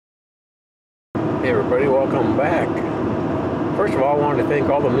Hey everybody, welcome back. First of all, I wanted to thank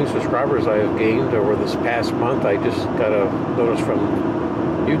all the new subscribers I have gained over this past month. I just got a notice from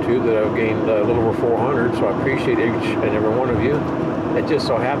YouTube that I've gained a little over 400, so I appreciate each and every one of you. It just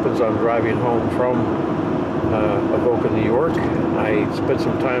so happens I'm driving home from Helga, New York. I spent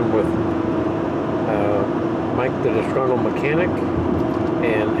some time with Mike the Disgruntled Mechanic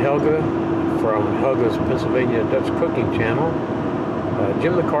and Helga from Helga's Pennsylvania Dutch Cooking Channel.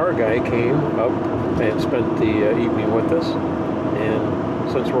 Jim the car guy came up and spent the evening with us,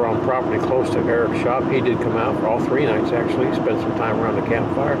 and since we're on property close to Eric's shop, he did come out for all 3 nights actually, spent some time around the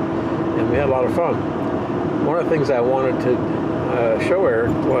campfire, and we had a lot of fun. One of the things I wanted to show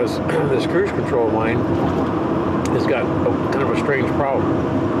Eric was this cruise control of mine has got kind of a strange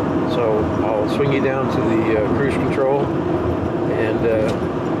problem. So I'll swing you down to the cruise control and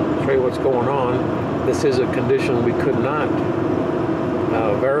show you what's going on. This is a condition we could not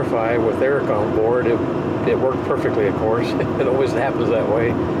verify with Eric on board. It worked perfectly, of course. It always happens that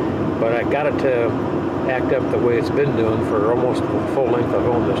way. But I got it to act up the way it's been doing for almost the full length I've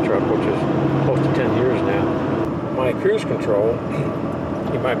owned this truck, which is close to 10 years now. My cruise control,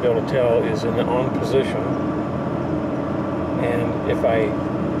 you might be able to tell, is in the on position. And if I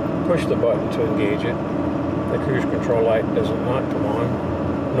push the button to engage it, the cruise control light does not come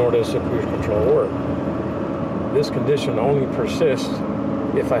on, nor does the cruise control work. This condition only persists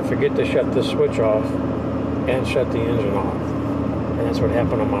if I forget to shut this switch off and shut the engine off. And that's what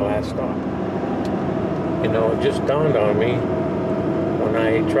happened on my last stop. You know, it just dawned on me when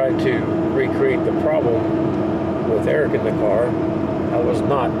I tried to recreate the problem with Eric in the car, I was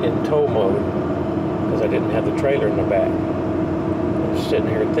not in tow mode because I didn't have the trailer in the back. I was sitting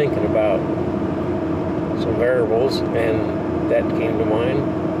here thinking about some variables, and that came to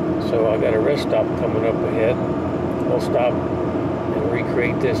mind. So I got a rest stop coming up ahead. We'll stop and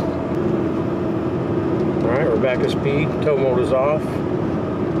recreate this. Alright, we're back at speed. Tow mode is off.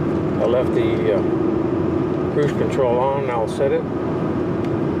 I left the cruise control on. Now I'll set it.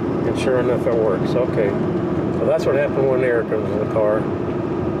 And sure enough, it works. Okay. So that's what happened when Eric was in the car.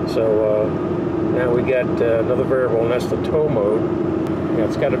 So now we got another variable, and that's the tow mode. Yeah,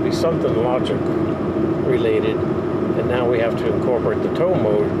 it's got to be something logic related. And now we have to incorporate the tow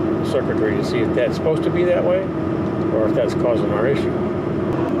mode circuitry to see if that's supposed to be that way, or if that's causing our issue.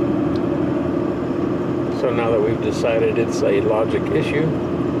 So now that we've decided it's a logic issue,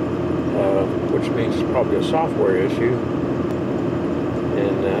 which means it's probably a software issue,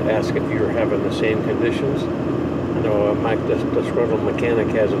 and ask if you're having the same conditions. I know Mike the Disgruntled Mechanic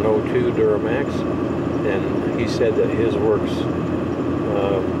has an 02 Duramax, and he said that his works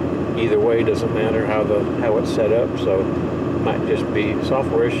either way, doesn't matter how it's set up, so it might just be a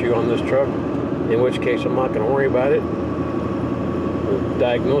software issue on this truck, in which case I'm not going to worry about it. We'll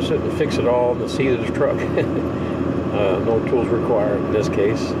diagnose it and fix it all in the seat of the truck. No tools required in this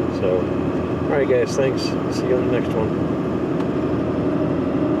case. So, alright guys, thanks. See you on the next one.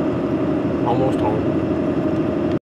 Almost home.